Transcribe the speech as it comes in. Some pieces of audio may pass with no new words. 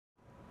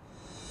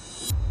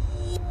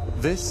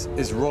This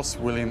is Ross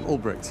William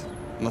Ulbricht.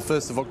 On the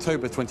 1st of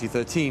October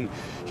 2013,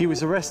 he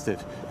was arrested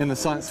in the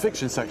science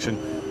fiction section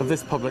of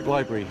this public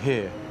library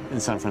here in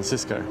San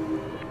Francisco.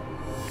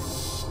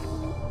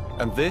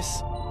 And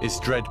this is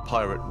Dread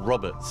Pirate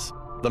Roberts,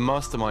 the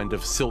mastermind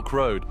of Silk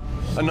Road,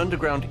 an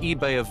underground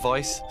eBay of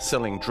vice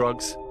selling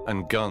drugs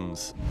and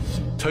guns.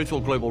 Total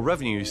global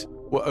revenues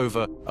were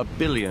over $1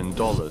 billion.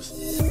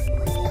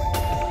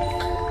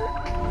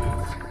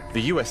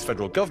 The US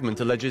federal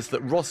government alleges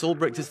that Ross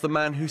Ulbricht is the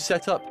man who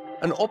set up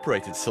and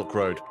operated Silk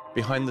Road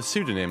behind the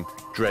pseudonym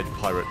Dread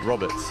Pirate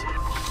Roberts.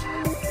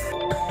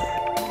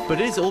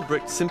 But is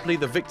Ulbricht simply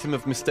the victim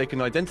of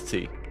mistaken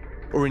identity,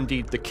 or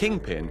indeed the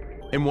kingpin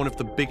in one of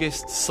the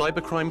biggest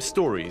cybercrime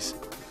stories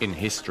in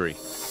history?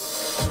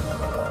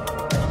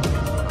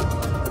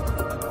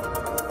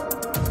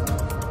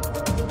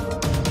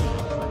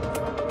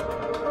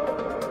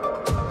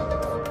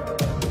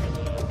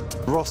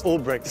 Ross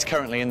Ulbricht is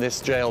currently in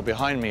this jail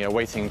behind me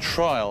awaiting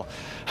trial,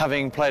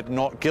 having pled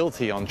not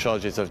guilty on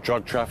charges of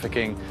drug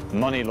trafficking,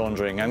 money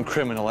laundering and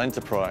criminal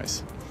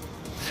enterprise.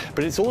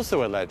 But it's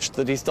also alleged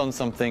that he's done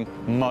something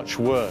much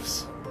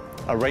worse,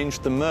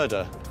 arranged the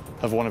murder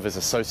of one of his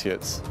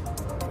associates.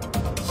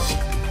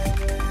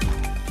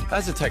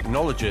 As a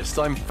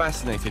technologist, I'm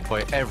fascinated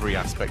by every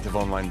aspect of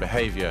online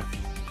behavior.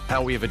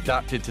 How we have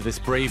adapted to this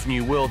brave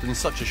new world in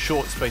such a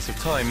short space of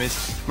time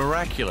is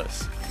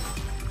miraculous.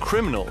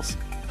 Criminals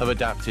have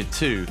adapted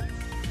too.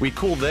 We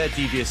call their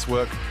devious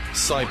work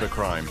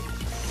cybercrime.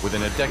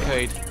 Within a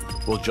decade,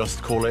 we'll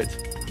just call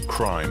it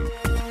crime.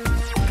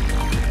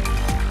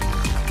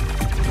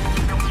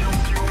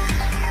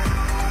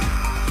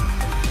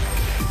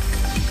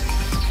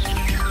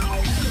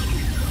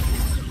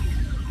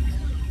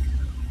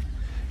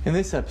 In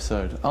this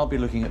episode, I'll be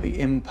looking at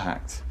the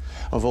impact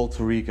of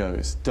alter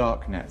egos,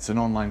 darknets, and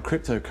online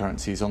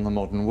cryptocurrencies on the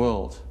modern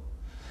world.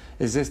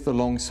 Is this the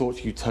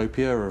long-sought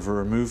utopia of a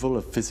removal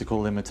of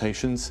physical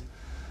limitations?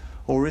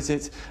 Or is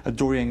it a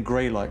Dorian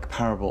Gray-like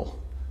parable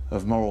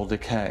of moral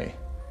decay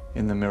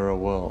in the mirror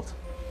world?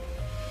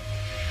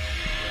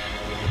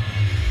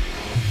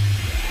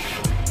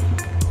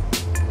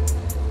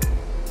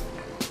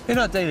 In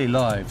our daily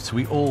lives,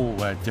 we all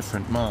wear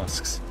different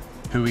masks.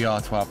 Who we are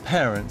to our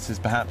parents is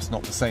perhaps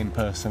not the same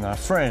person our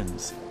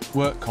friends,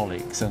 work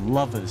colleagues, and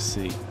lovers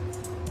see.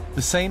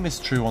 The same is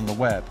true on the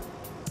web.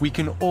 We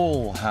can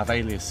all have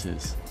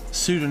aliases,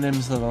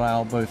 pseudonyms that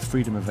allow both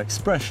freedom of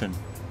expression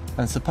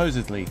and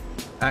supposedly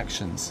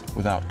actions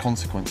without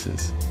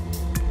consequences.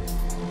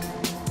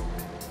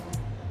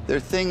 There are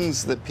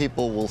things that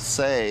people will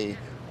say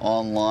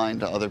online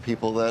to other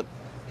people that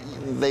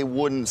they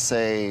wouldn't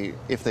say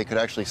if they could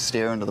actually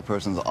stare into the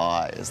person's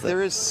eyes.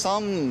 There is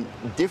some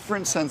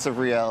different sense of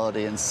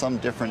reality and some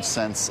different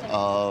sense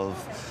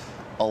of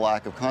a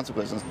lack of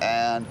consequences,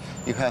 and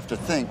you have to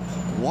think,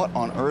 what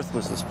on earth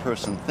was this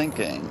person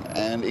thinking?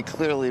 And it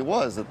clearly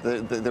was that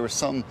there was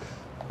some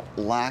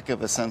lack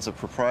of a sense of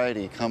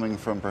propriety coming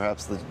from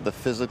perhaps the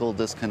physical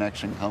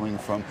disconnection, coming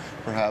from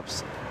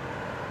perhaps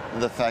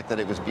the fact that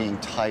it was being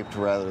typed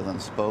rather than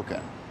spoken.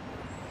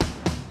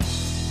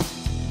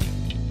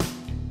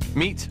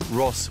 Meet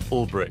Ross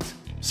Ulbricht,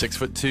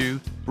 6'2",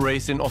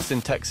 raised in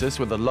Austin, Texas,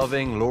 with a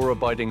loving,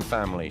 law-abiding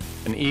family,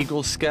 an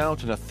Eagle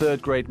Scout and a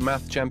third-grade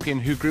math champion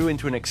who grew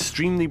into an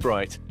extremely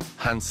bright,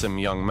 handsome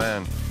young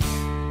man.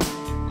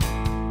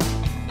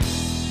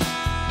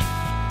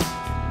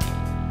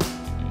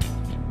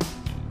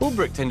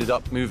 Ulbricht ended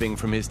up moving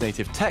from his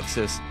native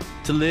Texas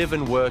to live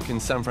and work in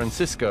San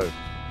Francisco,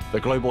 the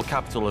global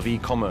capital of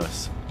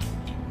e-commerce.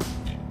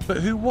 But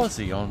who was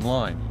he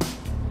online?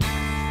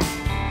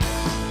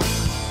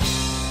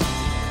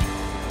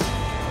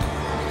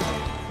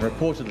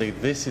 Reportedly,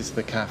 this is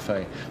the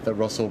cafe that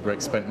Ross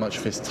Ulbricht spent much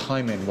of his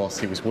time in whilst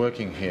he was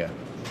working here.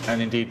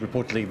 And indeed,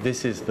 reportedly,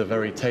 this is the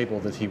very table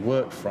that he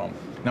worked from.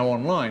 Now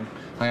online,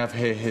 I have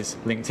here his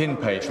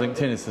LinkedIn page.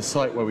 LinkedIn is the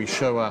site where we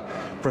show our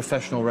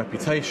professional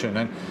reputation.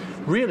 And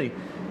really,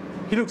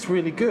 he looks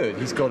really good.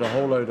 He's got a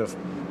whole load of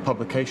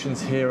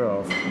publications here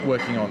of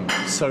working on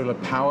solar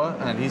power,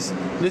 and he's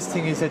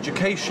listing his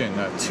education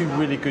at 2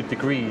 really good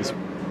degrees.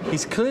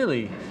 He's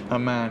clearly a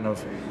man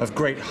of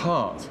great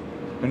heart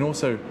and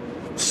also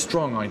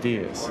strong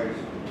ideas.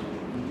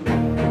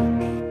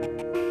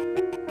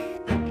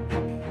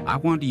 I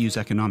wanted to use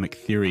economic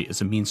theory as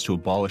a means to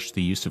abolish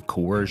the use of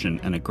coercion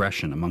and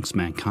aggression amongst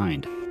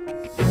mankind.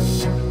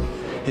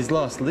 His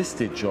last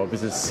listed job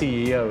is as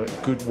CEO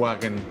at Good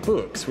Wagon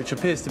Books, which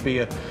appears to be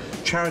a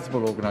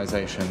charitable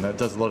organization that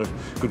does a lot of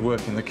good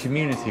work in the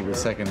community with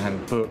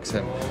second-hand books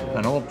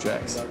and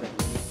objects.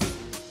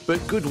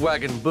 But Good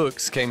Wagon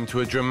Books came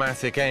to a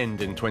dramatic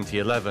end in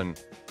 2011,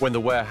 when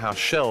the warehouse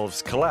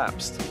shelves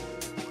collapsed.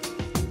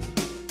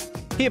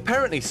 He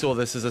apparently saw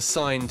this as a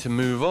sign to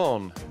move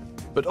on.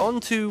 But on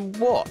to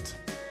what?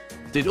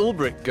 Did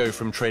Ulbricht go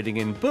from trading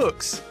in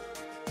books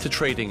to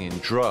trading in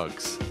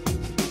drugs?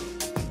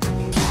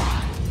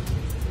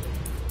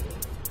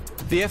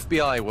 The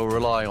FBI will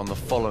rely on the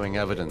following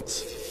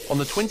evidence. On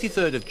the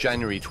 23rd of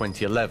January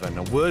 2011,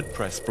 a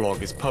WordPress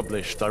blog is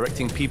published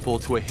directing people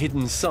to a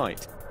hidden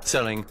site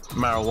selling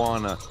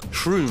marijuana,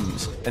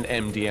 shrooms, and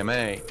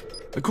MDMA.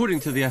 According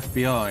to the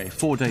FBI,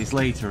 4 days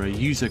later, a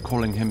user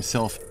calling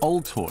himself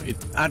Altoid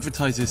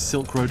advertises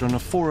Silk Road on a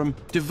forum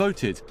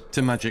devoted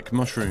to magic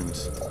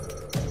mushrooms.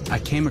 I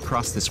came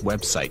across this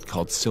website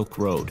called Silk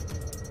Road.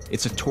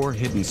 It's a Tor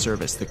hidden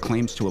service that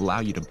claims to allow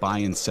you to buy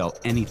and sell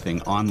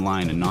anything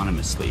online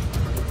anonymously.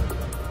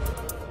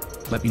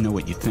 Let me know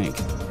what you think.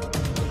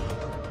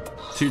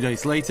 2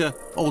 days later,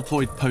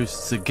 Altoid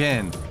posts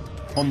again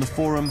on the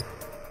forum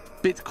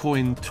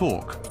Bitcoin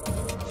Talk.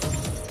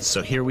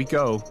 So here we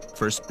go,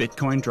 first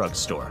Bitcoin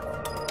drugstore.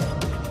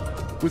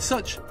 With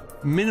such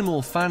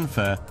minimal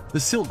fanfare, the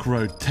Silk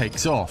Road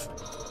takes off.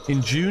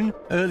 In June,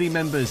 early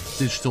members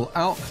Digital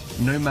Alk,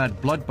 Nomad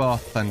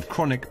Bloodbath, and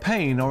Chronic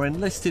Pain are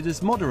enlisted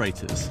as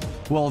moderators,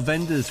 while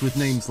vendors with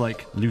names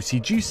like Lucy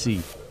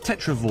Juicy,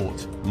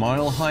 Tetravort,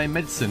 Mile High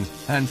Medicine,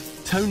 and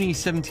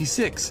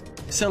Tony76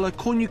 sell a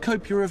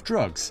cornucopia of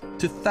drugs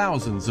to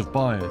thousands of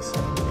buyers.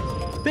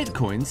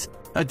 Bitcoins,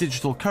 a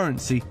digital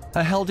currency,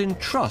 are held in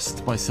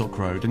trust by Silk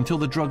Road until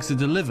the drugs are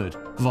delivered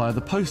via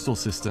the postal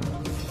system.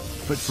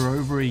 But for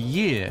over a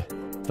year,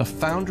 the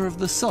founder of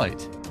the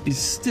site is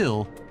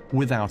still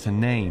without a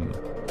name.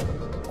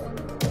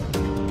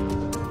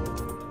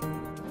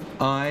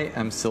 I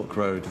am Silk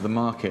Road, the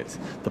market,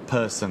 the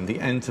person, the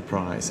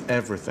enterprise,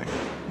 everything.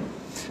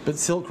 But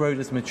Silk Road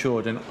has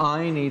matured, and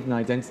I need an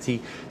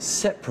identity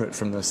separate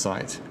from the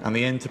site and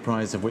the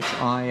enterprise of which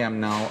I am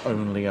now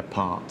only a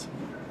part.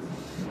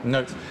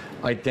 Note,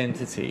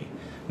 identity,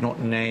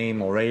 not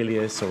name or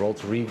alias or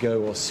alter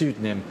ego or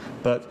pseudonym,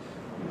 but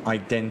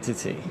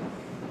identity.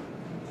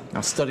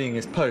 Now, studying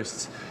his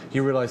posts,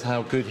 you realize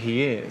how good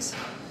he is,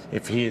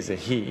 if he is a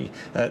he,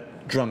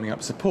 at drumming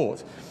up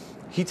support.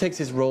 He takes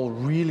his role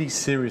really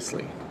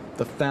seriously.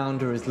 The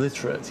founder is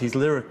literate, he's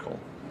lyrical,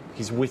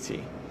 he's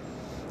witty,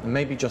 and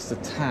maybe just a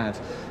tad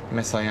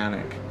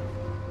messianic.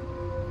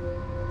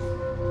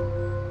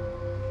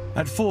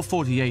 At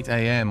 4:48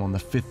 a.m. on the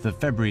 5th of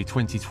February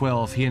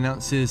 2012, he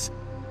announces,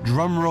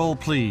 "Drumroll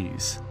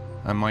please,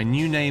 and my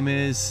new name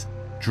is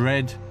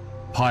Dread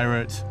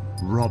Pirate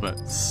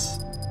Roberts."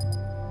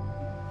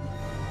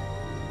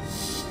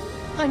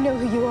 I know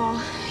who you are.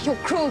 Your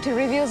cruelty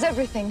reveals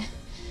everything.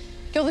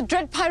 You're the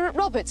Dread Pirate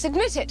Roberts,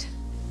 admit it.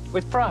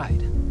 With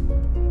pride.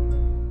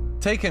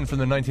 Taken from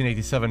the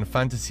 1987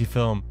 fantasy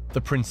film The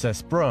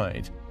Princess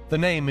Bride, the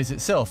name is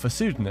itself a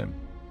pseudonym,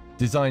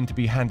 designed to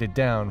be handed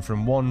down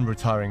from one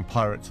retiring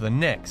pirate to the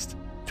next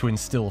to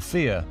instill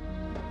fear.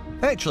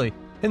 Actually,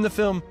 in the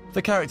film,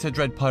 the character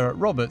Dread Pirate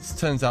Roberts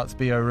turns out to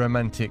be a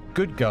romantic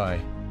good guy.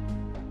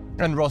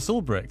 And Ross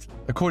Ulbricht,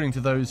 according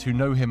to those who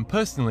know him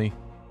personally,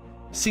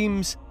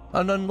 seems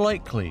an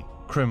unlikely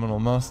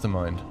criminal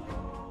mastermind.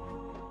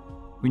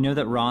 We know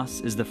that Ross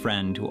is the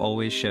friend who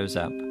always shows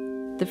up.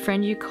 The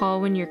friend you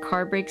call when your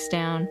car breaks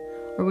down,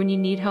 or when you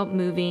need help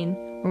moving,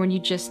 or when you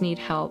just need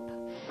help.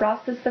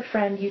 Ross is the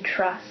friend you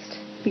trust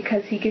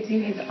because he gives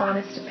you his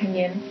honest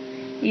opinion,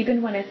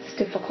 even when it's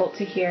difficult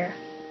to hear.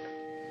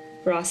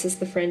 Ross is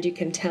the friend you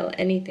can tell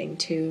anything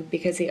to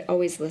because he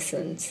always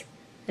listens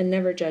and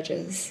never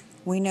judges.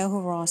 We know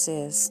who Ross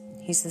is.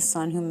 He's the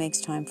son who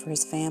makes time for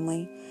his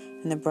family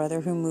and the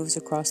brother who moves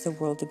across the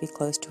world to be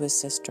close to his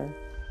sister.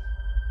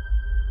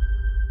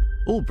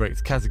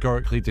 Ulbricht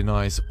categorically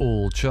denies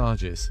all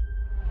charges.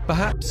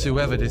 Perhaps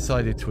whoever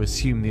decided to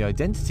assume the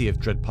identity of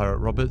Dread Pirate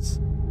Roberts,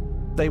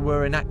 they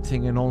were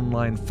enacting an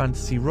online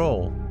fantasy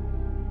role.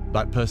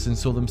 That person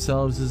saw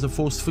themselves as a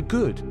force for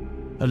good,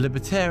 a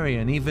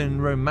libertarian, even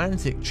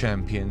romantic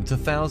champion to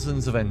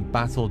thousands of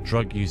embattled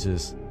drug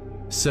users,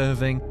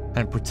 serving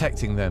and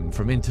protecting them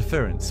from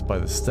interference by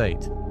the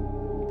state.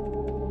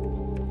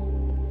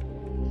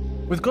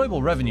 With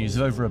global revenues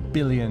of over $1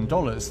 billion,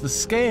 the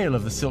scale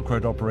of the Silk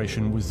Road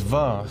operation was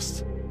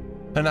vast.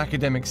 An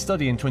academic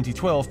study in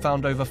 2012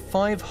 found over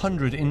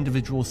 500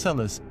 individual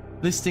sellers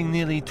listing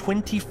nearly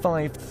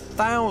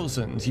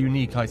 25,000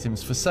 unique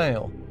items for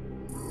sale.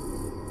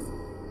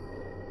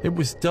 It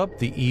was dubbed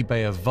the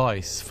eBay of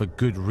Vice for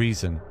good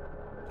reason,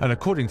 and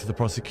according to the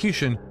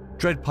prosecution,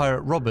 Dread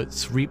Pirate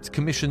Roberts reaped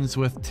commissions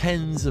worth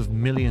tens of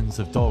millions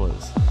of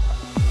dollars.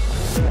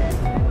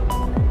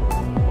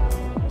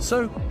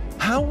 So,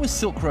 how was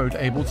Silk Road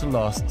able to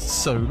last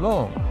so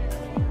long?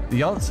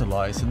 The answer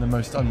lies in the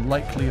most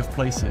unlikely of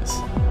places: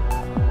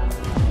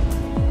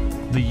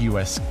 the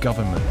US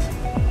government.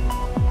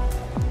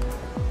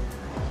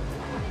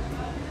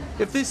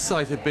 If this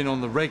site had been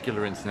on the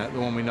regular internet, the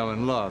one we know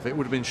and love, it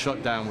would have been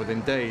shut down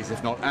within days,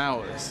 if not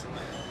hours.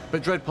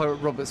 But Dread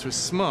Pirate Roberts was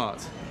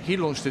smart. He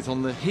launched it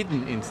on the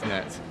hidden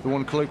internet, the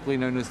one colloquially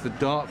known as the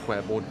dark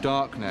web or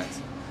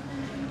darknet.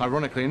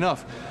 Ironically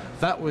enough,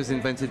 that was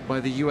invented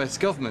by the US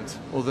government,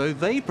 although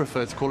they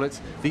prefer to call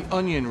it the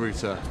onion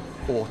router,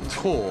 or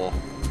Tor.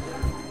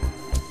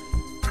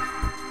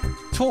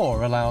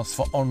 Tor allows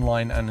for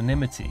online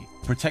anonymity,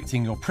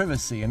 protecting your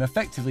privacy and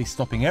effectively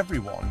stopping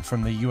everyone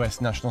from the US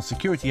National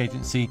Security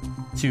Agency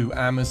to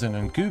Amazon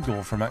and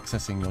Google from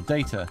accessing your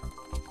data.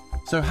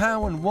 So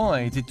how and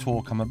why did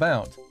Tor come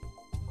about?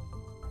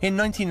 In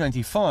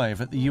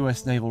 1995, at the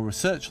US Naval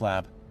Research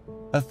Lab,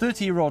 a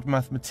 30-year-old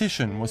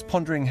mathematician was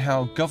pondering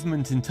how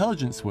government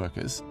intelligence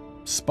workers,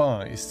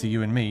 spies to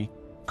you and me,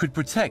 could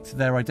protect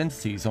their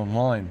identities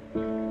online.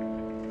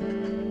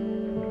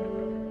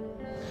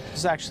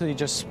 It's actually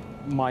just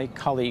my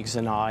colleagues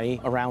and I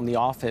around the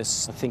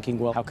office thinking,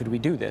 well, how could we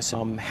do this?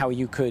 How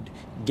you could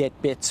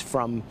get bits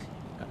from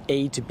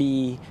A to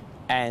B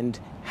and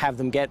have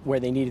them get where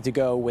they needed to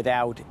go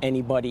without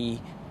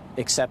anybody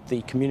except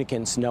the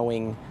communicants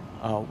knowing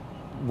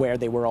where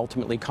they were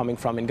ultimately coming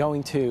from and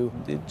going to.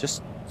 It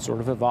just sort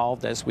of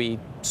evolved as we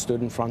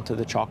stood in front of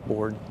the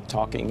chalkboard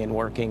talking and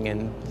working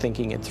and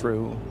thinking it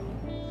through.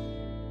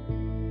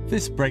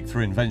 This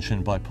breakthrough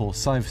invention by Paul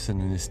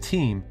Syverson and his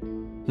team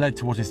led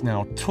to what is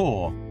now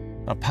Tor,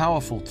 a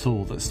powerful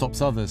tool that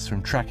stops others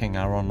from tracking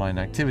our online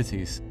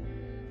activities.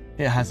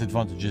 It has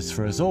advantages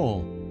for us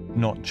all,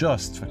 not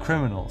just for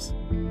criminals.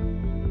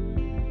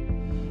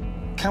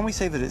 Can we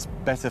say that it's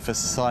better for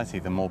society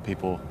than more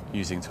people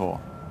using Tor?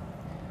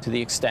 To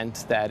the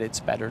extent that it's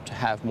better to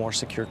have more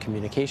secure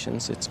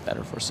communications, it's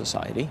better for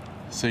society.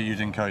 So you'd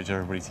encourage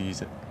everybody to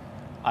use it?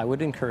 I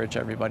would encourage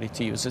everybody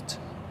to use it,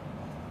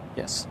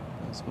 yes,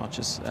 as much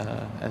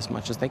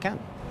as they can.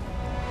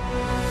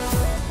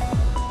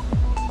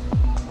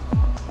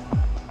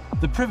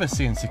 The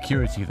privacy and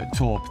security that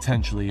Tor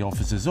potentially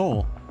offers us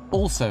all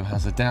also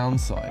has a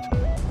downside.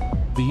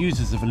 The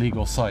users of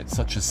illegal sites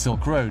such as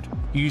Silk Road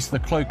use the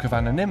cloak of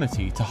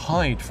anonymity to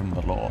hide from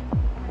the law.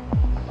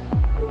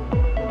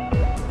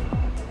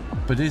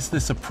 But is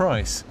this a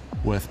price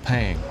worth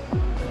paying?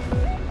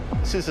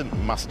 This isn't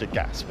mustard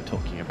gas we're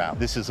talking about.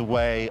 This is a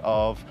way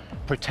of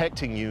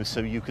protecting you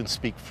so you can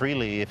speak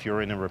freely if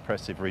you're in a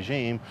repressive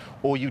regime,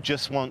 or you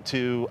just want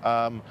to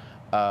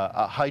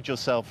hide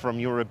yourself from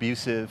your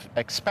abusive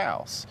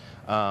ex-spouse.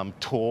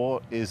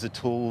 Tor is a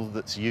tool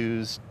that's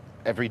used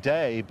every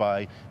day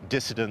by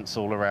dissidents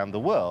all around the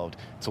world.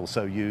 It's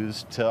also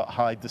used to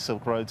hide the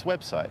Silk Road's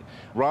website.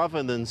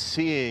 Rather than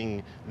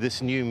seeing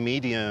this new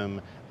medium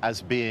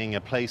as being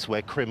a place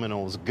where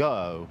criminals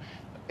go,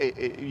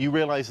 you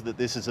realize that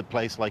this is a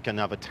place like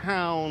another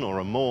town or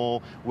a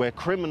mall where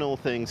criminal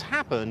things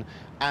happen,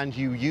 and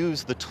you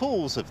use the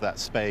tools of that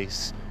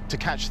space to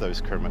catch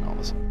those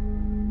criminals.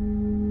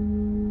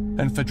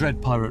 And for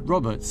Dread Pirate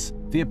Roberts,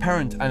 the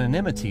apparent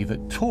anonymity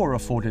that Tor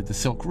afforded the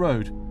Silk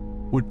Road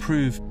would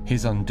prove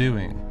his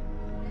undoing.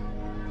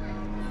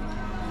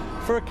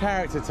 For a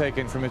character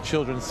taken from a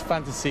children's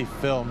fantasy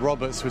film,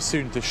 Roberts was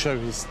soon to show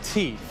his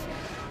teeth.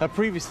 A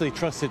previously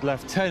trusted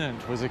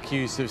lieutenant was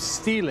accused of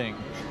stealing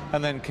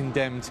and then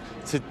condemned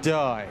to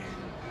die.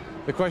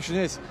 The question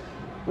is,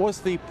 was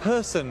the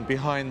person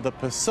behind the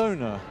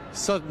persona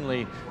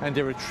suddenly and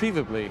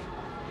irretrievably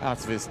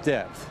out of his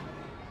depth?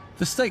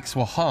 The stakes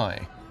were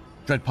high.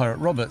 Dread Pirate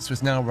Roberts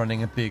was now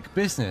running a big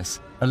business,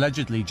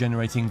 allegedly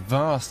generating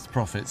vast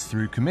profits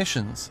through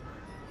commissions.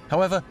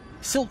 However,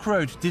 Silk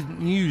Road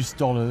didn't use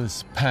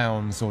dollars,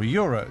 pounds, or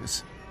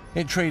euros.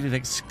 It traded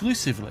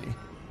exclusively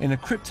in a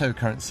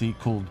cryptocurrency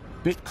called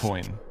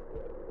Bitcoin.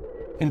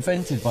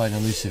 Invented by an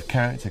elusive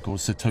character called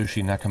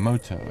Satoshi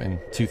Nakamoto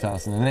in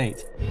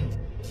 2008,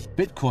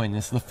 Bitcoin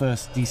is the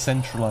first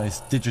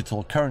decentralized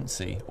digital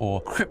currency, or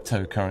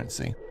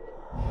cryptocurrency.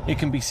 It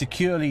can be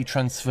securely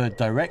transferred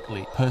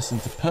directly, person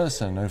to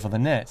person, over the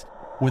net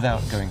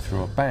without going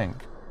through a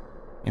bank.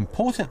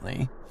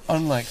 Importantly,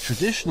 unlike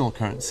traditional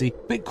currency,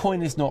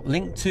 Bitcoin is not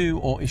linked to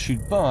or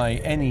issued by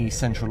any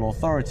central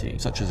authority,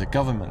 such as a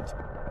government.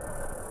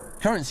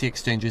 Currency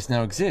exchanges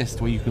now exist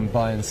where you can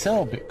buy and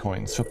sell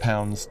Bitcoins for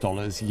pounds,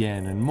 dollars,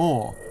 yen, and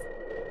more.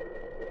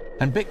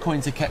 And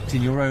Bitcoins are kept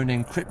in your own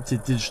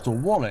encrypted digital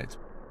wallet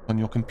on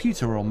your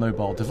computer or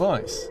mobile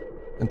device.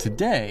 And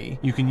today,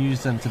 you can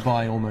use them to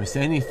buy almost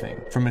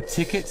anything, from a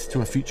ticket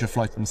to a future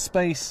flight in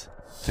space,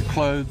 to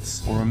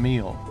clothes or a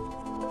meal.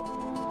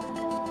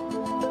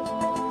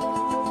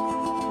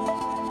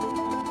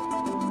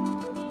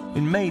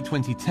 In May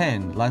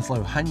 2010,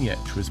 Laszlo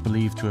Hanyecz was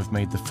believed to have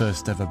made the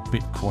first ever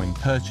Bitcoin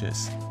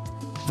purchase.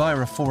 Via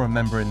a forum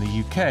member in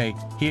the UK,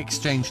 he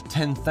exchanged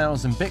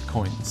 10,000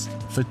 Bitcoins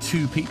for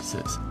 2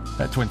 pizzas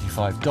at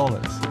 $25.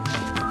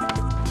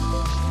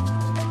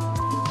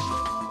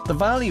 The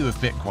value of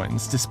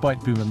Bitcoins, despite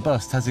boom and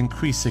bust, has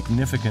increased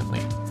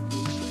significantly.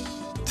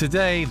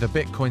 Today, the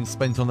Bitcoins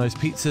spent on those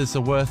pizzas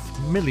are worth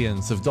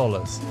millions of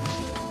dollars.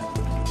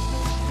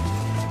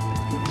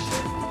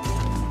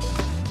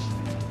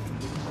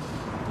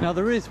 Now,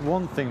 there is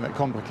one thing that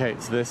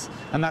complicates this,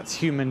 and that's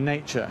human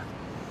nature.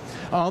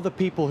 Are the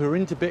people who are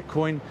into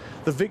Bitcoin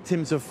the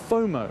victims of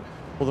FOMO,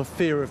 or the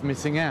fear of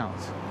missing out?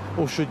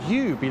 Or should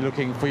you be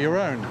looking for your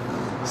own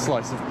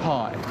slice of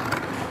pie?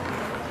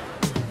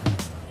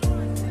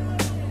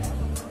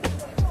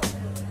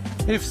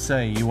 If,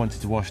 say, you wanted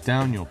to wash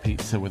down your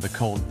pizza with a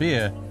cold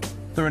beer,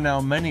 there are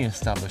now many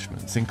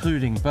establishments,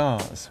 including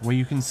bars, where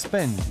you can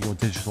spend your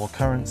digital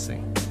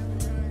currency.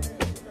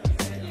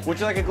 Would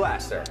you like a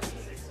glass, sir?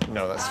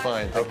 No, that's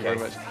fine. Thank you very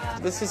much.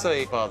 This is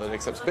a bar that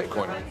accepts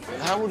Bitcoin.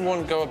 How would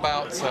one go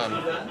about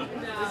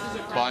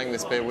buying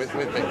this beer with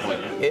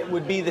Bitcoin? It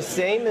would be the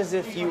same as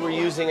if you were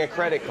using a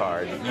credit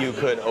card. You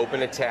could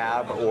open a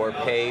tab or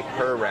pay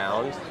per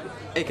round.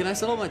 Hey, can I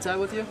settle my tab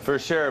with you? For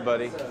sure,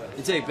 buddy.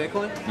 You take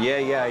Bitcoin?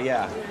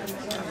 Yeah.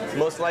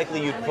 Most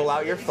likely you'd pull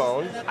out your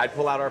phone, I'd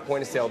pull out our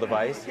point-of-sale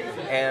device,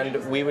 and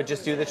we would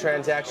just do the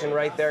transaction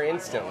right there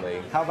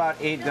instantly. How about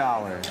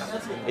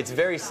 $8? It's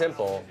very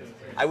simple.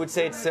 I would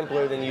say it's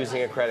simpler than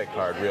using a credit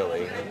card,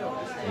 really.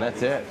 And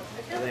that's it.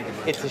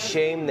 It's a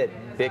shame that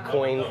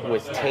Bitcoin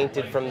was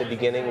tainted from the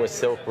beginning with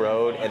Silk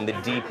Road and the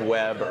deep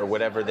web, or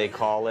whatever they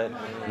call it,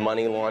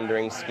 money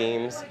laundering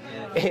schemes.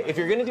 If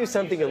you're going to do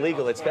something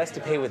illegal, it's best to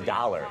pay with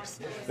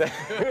dollars.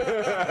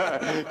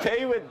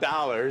 Pay with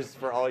dollars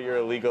for all your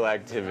illegal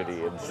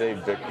activity and save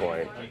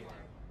Bitcoin.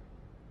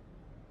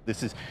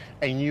 This is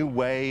a new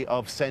way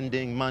of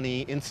sending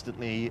money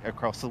instantly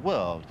across the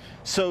world.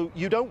 So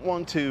you don't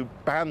want to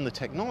ban the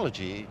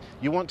technology,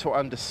 you want to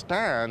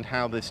understand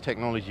how this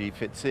technology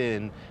fits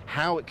in,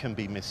 how it can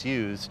be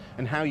misused,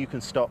 and how you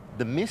can stop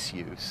the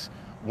misuse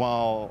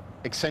while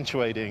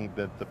accentuating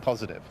the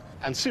positive.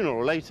 And sooner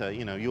or later,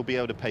 you know, you'll be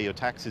able to pay your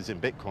taxes in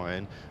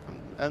Bitcoin,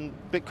 and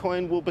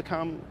Bitcoin will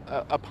become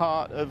a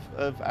part of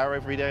our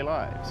everyday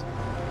lives.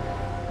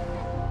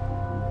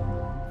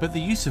 But the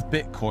use of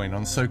Bitcoin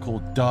on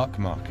so-called dark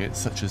markets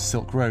such as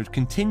Silk Road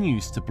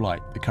continues to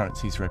blight the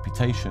currency's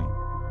reputation.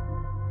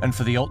 And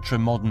for the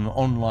ultra-modern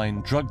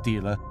online drug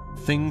dealer,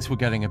 things were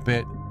getting a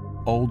bit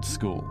old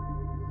school.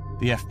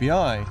 The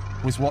FBI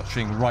was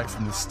watching right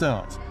from the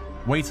start,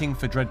 waiting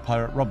for Dread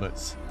Pirate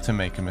Roberts to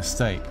make a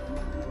mistake.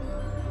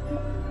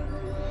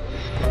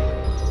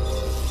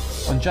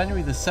 On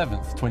January the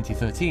 7th,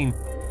 2013,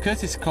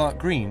 Curtis Clark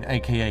Green,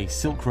 aka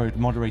Silk Road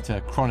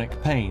moderator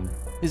Chronic Pain,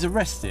 is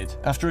arrested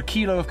after a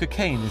kilo of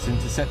cocaine is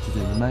intercepted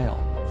in the mail.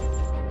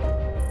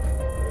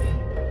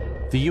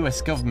 The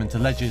US government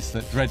alleges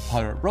that Dread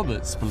Pirate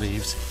Roberts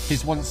believes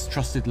his once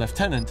trusted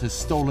lieutenant has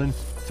stolen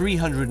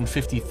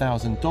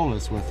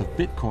 $350,000 worth of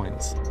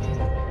bitcoins.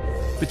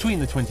 Between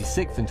the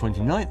 26th and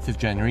 29th of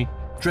January,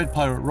 Dread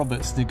Pirate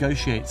Roberts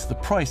negotiates the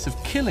price of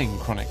killing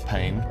Chronic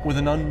Pain with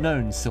an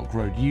unknown Silk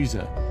Road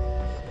user.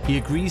 He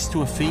agrees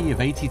to a fee of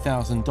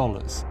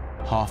 $80,000,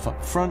 half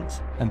up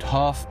front and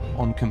half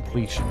on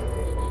completion.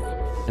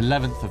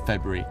 11th of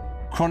February,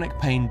 Chronic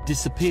Pain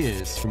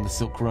disappears from the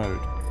Silk Road.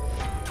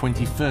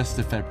 21st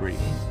of February,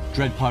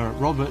 Dread Pirate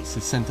Roberts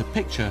is sent a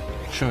picture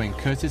showing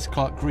Curtis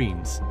Clark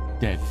Green's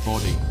dead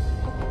body.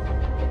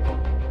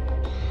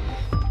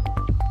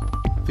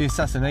 The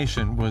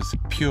assassination was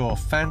pure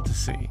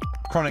fantasy.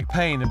 Chronic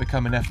Pain had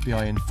become an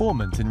FBI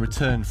informant in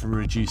return for a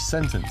reduced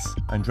sentence,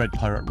 and Dread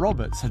Pirate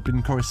Roberts had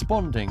been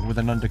corresponding with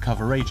an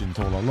undercover agent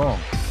all along.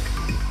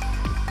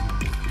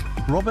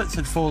 Roberts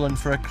had fallen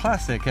for a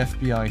classic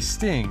FBI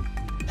sting,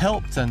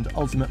 helped and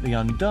ultimately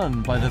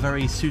undone by the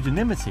very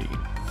pseudonymity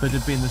that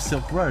had been the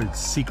Silk Road's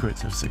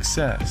secret of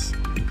success.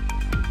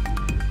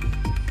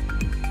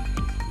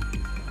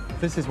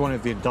 This is one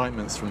of the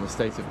indictments from the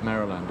state of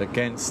Maryland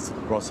against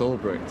Ross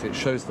Ulbricht. It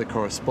shows the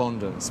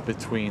correspondence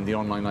between the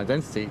online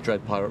identity,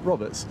 Dread Pirate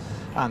Roberts,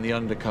 and the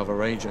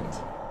undercover agent.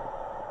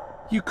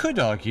 You could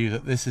argue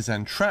that this is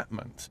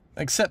entrapment,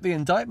 except the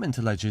indictment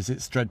alleges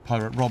it's Dread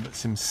Pirate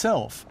Roberts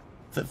himself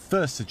that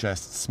first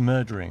suggests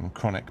murdering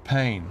Chronic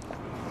Pain.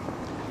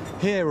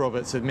 Here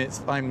Roberts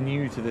admits, I'm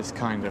new to this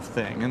kind of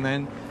thing, and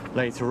then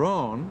later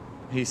on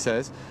he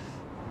says,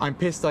 I'm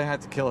pissed I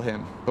had to kill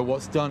him, but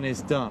what's done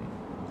is done.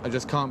 I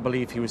just can't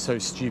believe he was so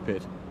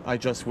stupid. I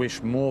just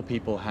wish more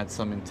people had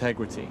some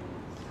integrity.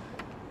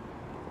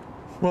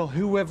 Well,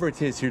 whoever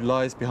it is who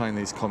lies behind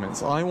these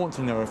comments, I want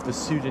to know if the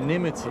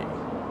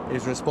pseudonymity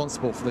is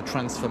responsible for the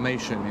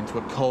transformation into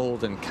a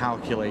cold and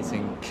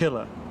calculating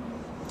killer.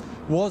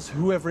 Was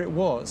whoever it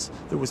was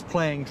that was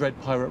playing Dread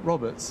Pirate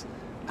Roberts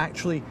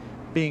actually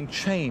being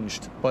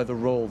changed by the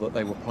role that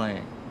they were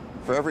playing?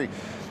 For every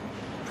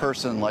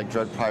person like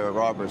Dread Pirate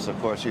Roberts, of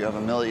course, you have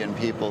a million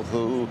people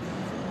who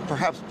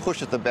perhaps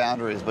push at the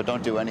boundaries but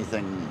don't do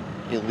anything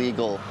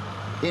illegal.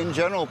 In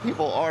general,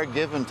 people are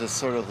given to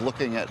sort of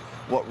looking at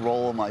what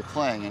role am I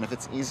playing, and if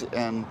it's easy,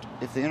 and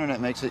if the internet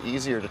makes it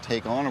easier to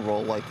take on a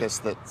role like this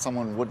that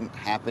someone wouldn't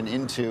happen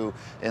into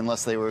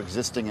unless they were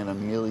existing in a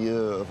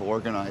milieu of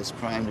organized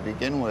crime to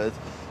begin with,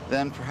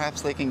 then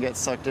perhaps they can get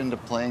sucked into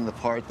playing the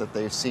part that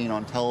they've seen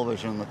on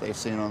television, that they've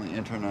seen on the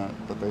internet,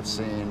 that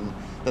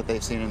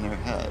they've seen in their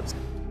heads.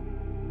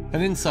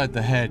 And inside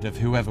the head of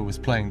whoever was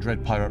playing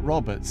Dread Pirate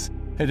Roberts,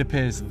 it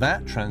appears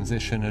that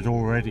transition had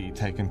already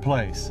taken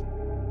place.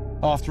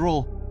 After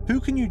all, who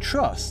can you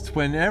trust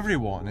when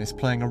everyone is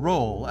playing a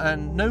role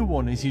and no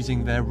one is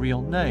using their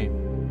real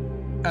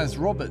name? As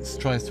Roberts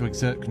tries to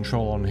exert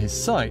control on his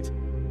site,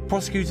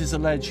 prosecutors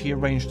allege he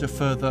arranged a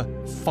further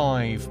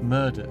 5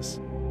 murders.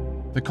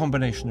 The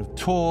combination of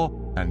Tor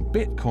and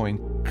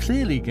Bitcoin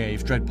clearly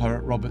gave Dread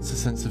Pirate Roberts a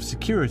sense of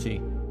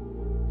security.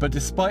 But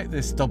despite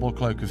this double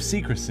cloak of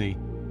secrecy,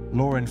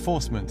 law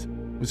enforcement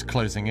was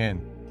closing in.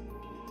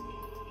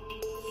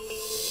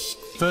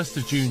 1st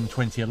of June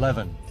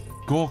 2011,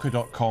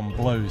 Gawker.com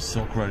blows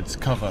Silk Road's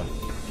cover.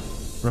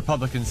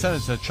 Republican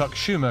Senator Chuck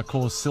Schumer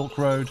calls Silk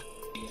Road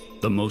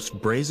the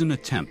most brazen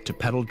attempt to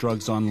peddle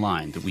drugs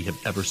online that we have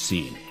ever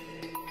seen.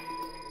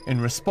 In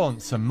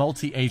response, a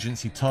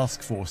multi-agency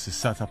task force is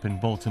set up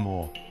in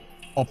Baltimore,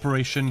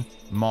 Operation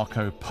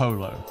Marco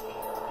Polo.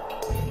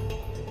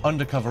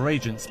 Undercover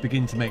agents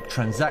begin to make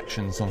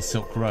transactions on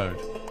Silk Road.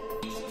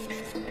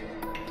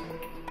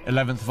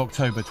 11th of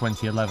October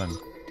 2011.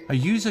 A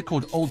user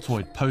called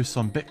Altoid posts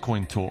on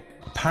Bitcoin Talk,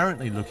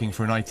 apparently looking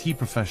for an IT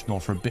professional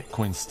for a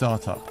Bitcoin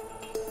startup.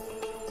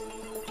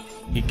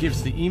 He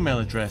gives the email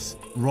address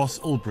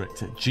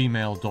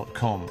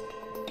rossulbricht@gmail.com.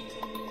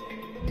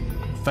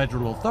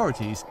 Federal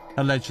authorities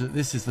allege that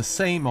this is the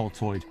same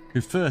Altoid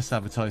who first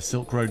advertised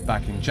Silk Road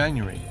back in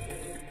January.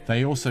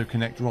 They also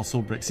connect Ross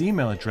Ulbricht's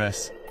email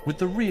address with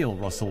the real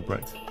Ross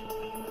Ulbricht.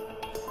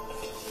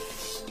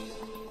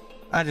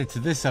 Added to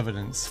this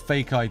evidence,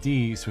 fake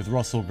IDs with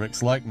Ross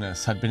Ulbricht's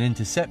likeness had been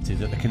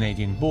intercepted at the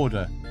Canadian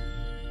border,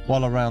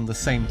 while around the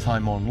same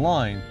time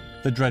online,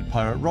 the Dread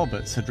Pirate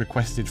Roberts had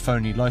requested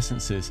phony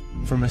licenses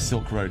from a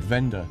Silk Road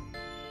vendor.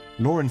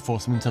 Law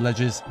enforcement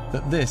alleges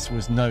that this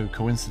was no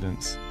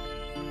coincidence.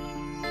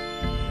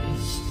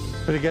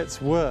 But it gets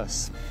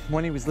worse.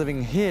 When he was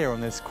living here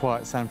on this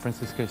quiet San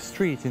Francisco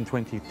street in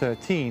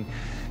 2013,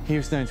 he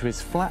was known to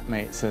his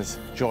flatmates as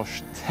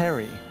Josh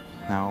Terry.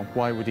 Now,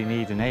 why would he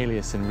need an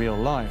alias in real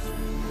life?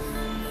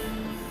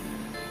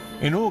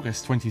 In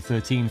August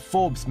 2013,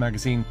 Forbes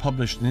magazine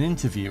published an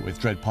interview with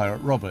Dread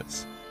Pirate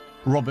Roberts.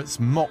 Roberts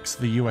mocks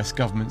the US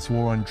government's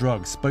war on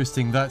drugs,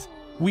 boasting that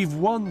we've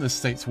won the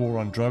state's war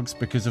on drugs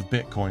because of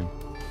Bitcoin.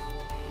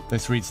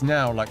 This reads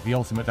now like the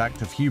ultimate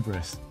act of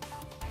hubris.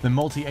 The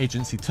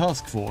multi-agency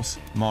task force,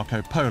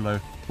 Marco Polo,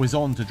 was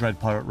on to Dread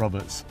Pirate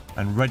Roberts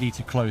and ready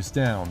to close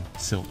down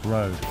Silk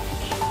Road.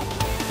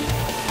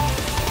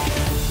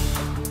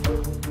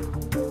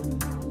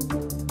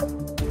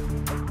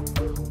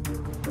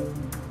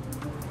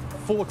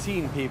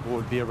 "14 people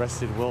would be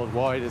arrested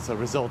worldwide as a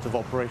result of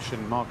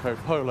Operation Marco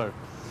Polo.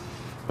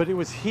 But it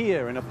was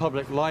here in a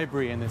public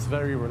library in this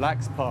very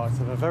relaxed part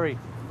of a very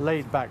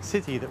laid-back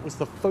city that was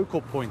the focal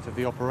point of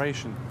the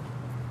operation.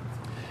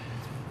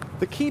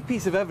 The key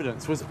piece of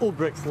evidence was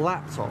Ulbricht's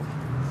laptop,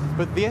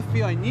 but the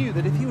FBI knew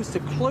that if he was to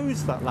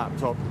close that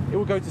laptop, it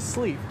would go to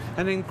sleep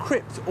and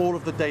encrypt all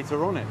of the data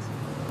on it.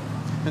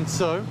 And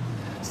so,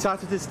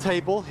 sat at his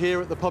table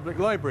here at the public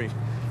library,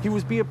 he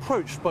was being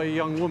approached by a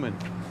young woman.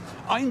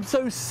 "I'm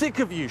so sick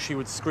of you," she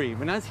would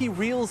scream, and as he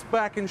reels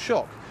back in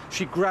shock,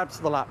 she grabs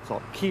the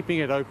laptop, keeping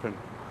it open.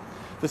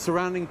 The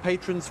surrounding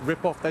patrons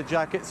rip off their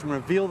jackets and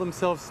reveal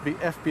themselves to be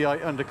FBI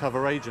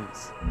undercover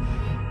agents.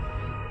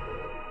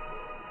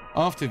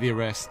 After the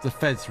arrest, the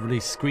feds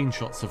released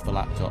screenshots of the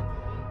laptop.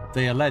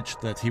 They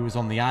alleged that he was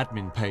on the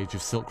admin page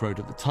of Silk Road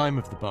at the time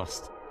of the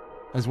bust,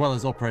 as well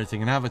as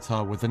operating an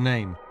avatar with the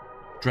name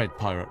Dread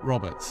Pirate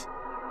Roberts.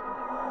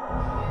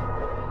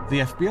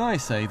 The FBI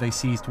say they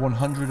seized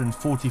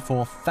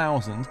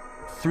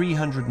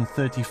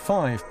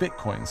 144,335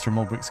 bitcoins from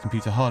Ulbricht's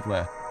computer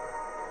hardware,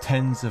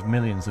 tens of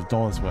millions of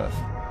dollars worth.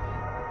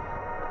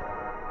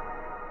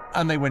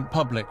 And they went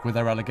public with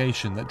their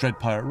allegation that Dread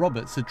Pirate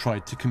Roberts had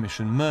tried to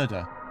commission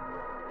murder.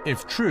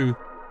 If true,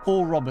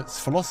 all Roberts'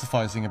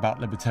 philosophizing about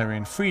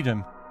libertarian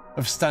freedom,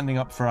 of standing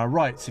up for our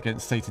rights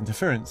against state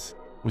interference,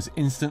 was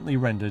instantly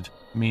rendered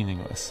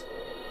meaningless.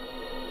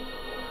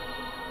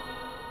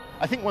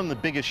 I think one of the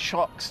biggest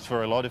shocks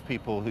for a lot of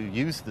people who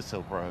use the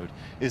Silk Road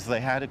is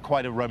they had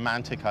quite a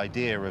romantic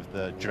idea of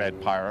the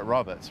Dread Pirate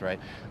Roberts, right?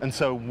 And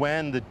so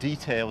when the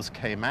details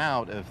came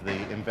out of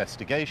the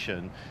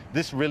investigation,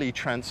 this really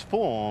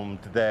transformed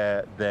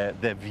their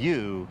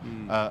view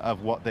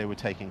of what they were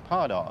taking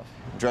part of.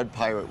 Dread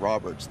Pirate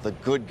Roberts, the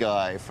good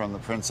guy from The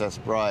Princess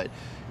Bride,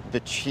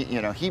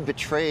 he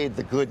betrayed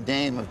the good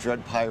name of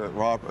Dread Pirate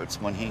Roberts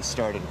when he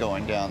started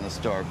going down this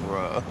dark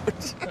road.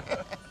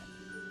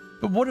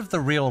 But what of the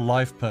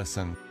real-life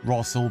person,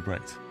 Ross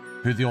Ulbricht,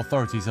 who the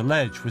authorities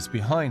allege was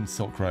behind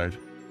Silk Road?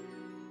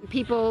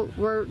 People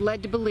were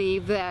led to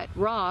believe that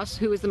Ross,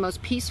 who is the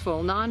most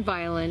peaceful,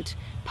 nonviolent,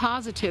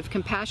 positive,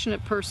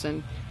 compassionate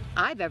person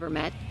I've ever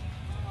met,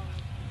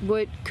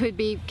 could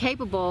be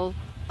capable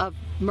of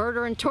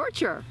murder and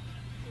torture.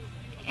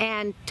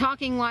 And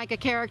talking like a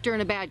character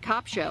in a bad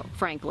cop show,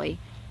 frankly,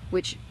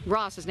 which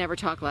Ross has never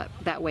talked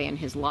that way in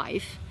his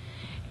life.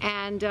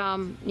 And,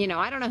 you know,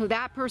 I don't know who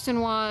that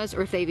person was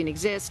or if they even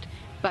exist,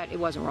 but it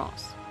wasn't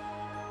Ross.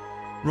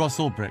 Ross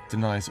Ulbricht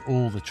denies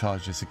all the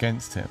charges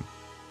against him.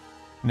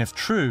 And if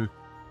true,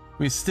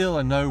 we still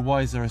are no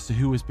wiser as to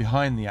who was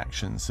behind the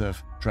actions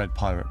of Dread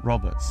Pirate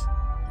Roberts.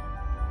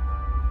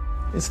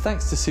 It's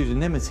thanks to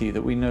pseudonymity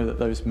that we know that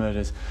those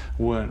murders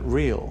weren't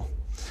real.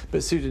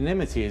 But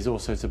pseudonymity is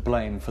also to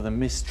blame for the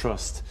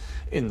mistrust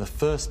in the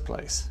first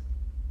place.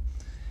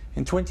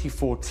 In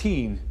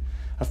 2014,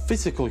 a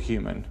physical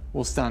human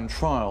will stand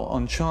trial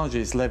on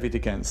charges levied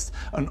against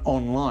an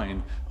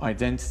online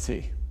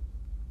identity.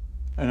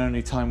 And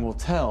only time will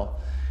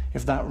tell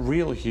if that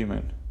real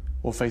human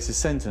will face a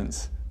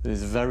sentence that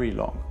is very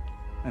long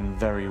and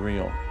very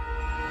real.